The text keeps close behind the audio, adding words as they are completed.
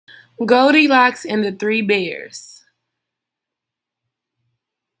Goldilocks and the Three Bears.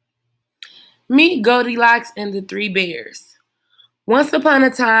 Meet Goldilocks and the Three Bears. Once upon a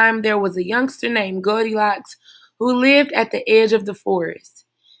time, there was a youngster named Goldilocks who lived at the edge of the forest.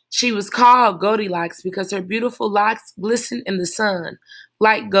 She was called Goldilocks because her beautiful locks glistened in the sun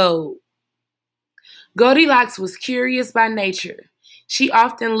like gold. Goldilocks was curious by nature. She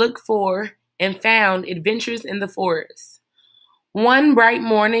often looked for and found adventures in the forest. One bright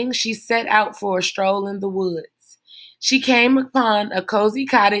morning, she set out for a stroll in the woods. She came upon a cozy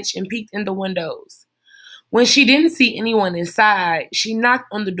cottage and peeked in the windows. When she didn't see anyone inside, she knocked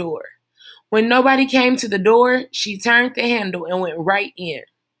on the door. When nobody came to the door, she turned the handle and went right in.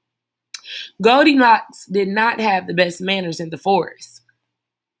 Goldilocks did not have the best manners in the forest.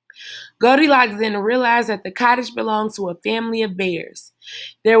 Goldilocks then realized that the cottage belonged to a family of bears.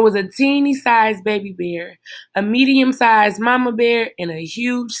 There was a teeny-sized baby bear, a medium-sized mama bear, and a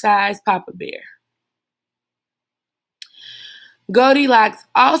huge-sized papa bear. Goldilocks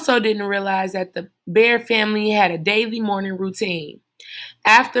also didn't realize that the bear family had a daily morning routine.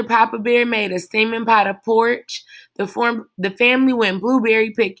 After Papa Bear made a steaming pot of porridge, the family went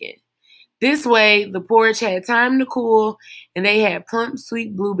blueberry picking. This way, the porridge had time to cool, and they had plump,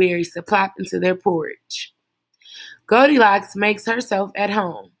 sweet blueberries to plop into their porridge. Goldilocks makes herself at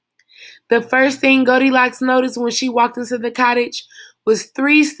home. The first thing Goldilocks noticed when she walked into the cottage was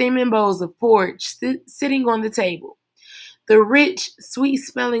 3 steaming bowls of porridge sitting on the table. The rich,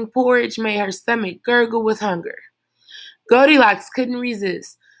 sweet-smelling porridge made her stomach gurgle with hunger. Goldilocks couldn't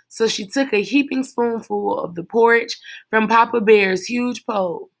resist, so she took a heaping spoonful of the porridge from Papa Bear's huge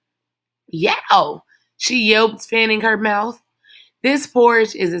bowl. "Yow!" she yelped, fanning her mouth. "This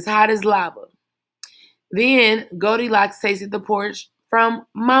porridge is as hot as lava." Then Goldilocks tasted the porridge from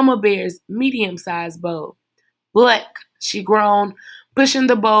Mama Bear's medium-sized bowl. "Blech," she groaned, pushing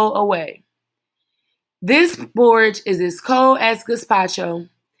the bowl away. "This porridge is as cold as gazpacho."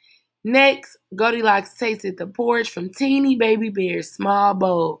 Next, Goldilocks tasted the porridge from Teeny Baby Bear's small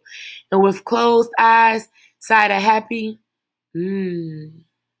bowl, and with closed eyes, sighed a happy, mmm.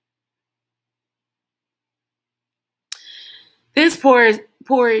 "This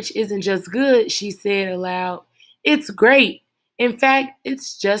porridge isn't just good," she said aloud. "It's great. In fact,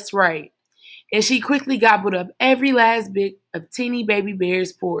 it's just right." And she quickly gobbled up every last bit of Teeny Baby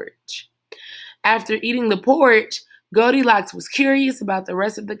Bear's porridge. After eating the porridge, Goldilocks was curious about the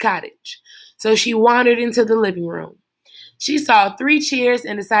rest of the cottage, so she wandered into the living room. She saw 3 chairs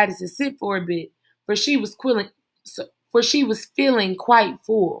and decided to sit for a bit, for she was feeling quite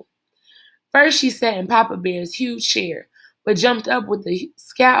full. First, she sat in Papa Bear's huge chair, but jumped up with a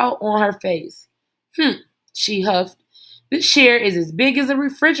scowl on her face. She huffed. "This chair is as big as a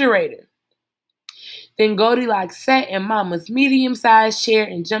refrigerator." Then Goldilocks sat in Mama's medium-sized chair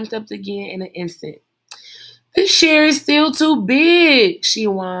and jumped up again in an instant. "This chair is still too big," she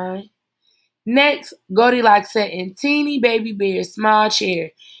whined. Next, Goldilocks sat in Teeny Baby Bear's small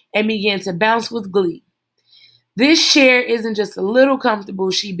chair and began to bounce with glee. "This chair isn't just a little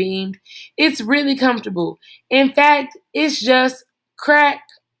comfortable," she beamed. "It's really comfortable. In fact, it's just crack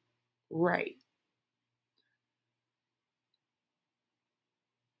right."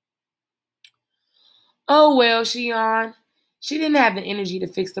 "Oh well," she yawned. She didn't have the energy to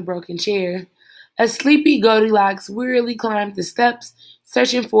fix the broken chair. A sleepy Goldilocks wearily climbed the steps,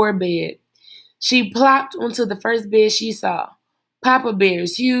 searching for a bed. She plopped onto the first bed she saw, Papa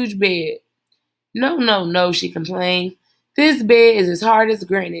Bear's huge bed. "No, no, no," she complained. "This bed is as hard as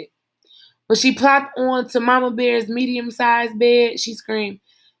granite." When she plopped onto Mama Bear's medium-sized bed, she screamed,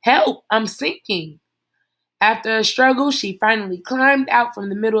 "Help, I'm sinking." After a struggle, she finally climbed out from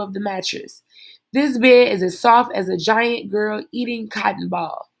the middle of the mattress. "This bed is as soft as a giant girl eating cotton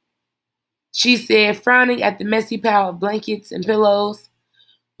ball," she said, frowning at the messy pile of blankets and pillows.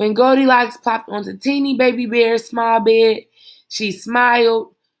 When Goldilocks plopped onto Teeny Baby Bear's small bed, she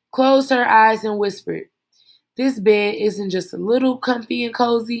smiled, closed her eyes, and whispered, "This bed isn't just a little comfy and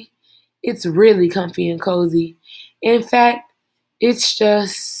cozy. It's really comfy and cozy. In fact, it's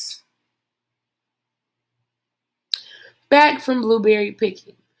just..." Back from blueberry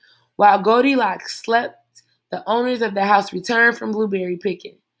picking. While Goldilocks slept, the owners of the house returned from blueberry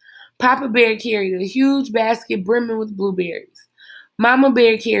picking. Papa Bear carried a huge basket brimming with blueberries. Mama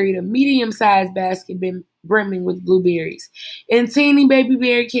Bear carried a medium-sized basket brimming with blueberries. And Teeny Baby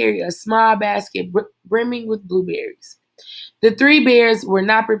Bear carried a small basket brimming with blueberries. The 3 bears were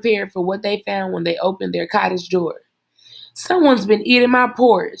not prepared for what they found when they opened their cottage door. "Someone's been eating my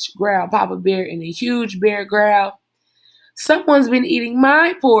porridge," growled Papa Bear in a huge bear growl. "Someone's been eating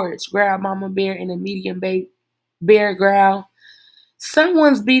my porridge," growled Mama Bear in a medium bear growl.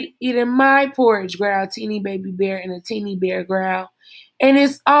 Someone's eating my porridge, growled Teeny Baby Bear, and a Teeny Bear growled, and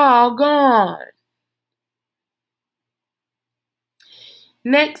it's all gone.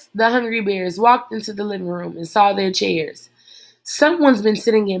 Next, the hungry bears walked into the living room and saw their chairs. Someone's been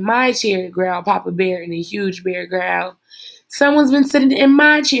sitting in my chair, growled Papa Bear, and a huge bear growled. Someone's been sitting in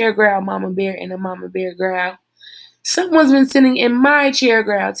my chair, growled Mama Bear, and a Mama Bear growled. Someone's been sitting in my chair,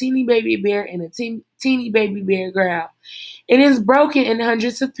 growled Teeny Baby Bear, and a teeny Baby Bear growled. It is broken in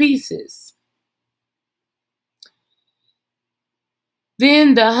hundreds of pieces.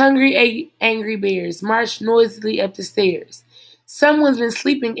 Then the hungry, angry bears marched noisily up the stairs. Someone's been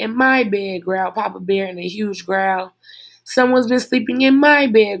sleeping in my bed, growled Papa Bear in a huge growl. Someone's been sleeping in my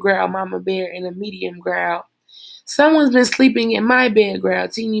bed, growled Mama Bear in a medium growl. Someone's been sleeping in my bed,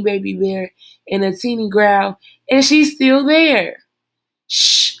 growled Teeny Baby Bear in a teeny growl, and she's still there.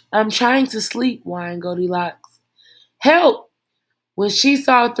 Shh, I'm trying to sleep, whined Goldilocks. Help! When she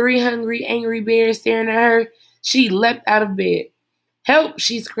saw three hungry, angry bears staring at her, she leapt out of bed. Help,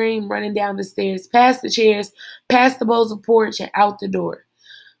 she screamed, running down the stairs, past the chairs, past the bowls of porridge, and out the door.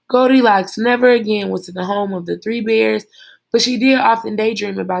 Goldilocks never again was in the home of the three bears, but she did often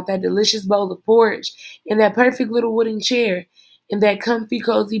daydream about that delicious bowl of porridge and that perfect little wooden chair and that comfy,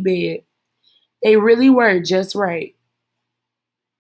 cozy bed. They really were just right.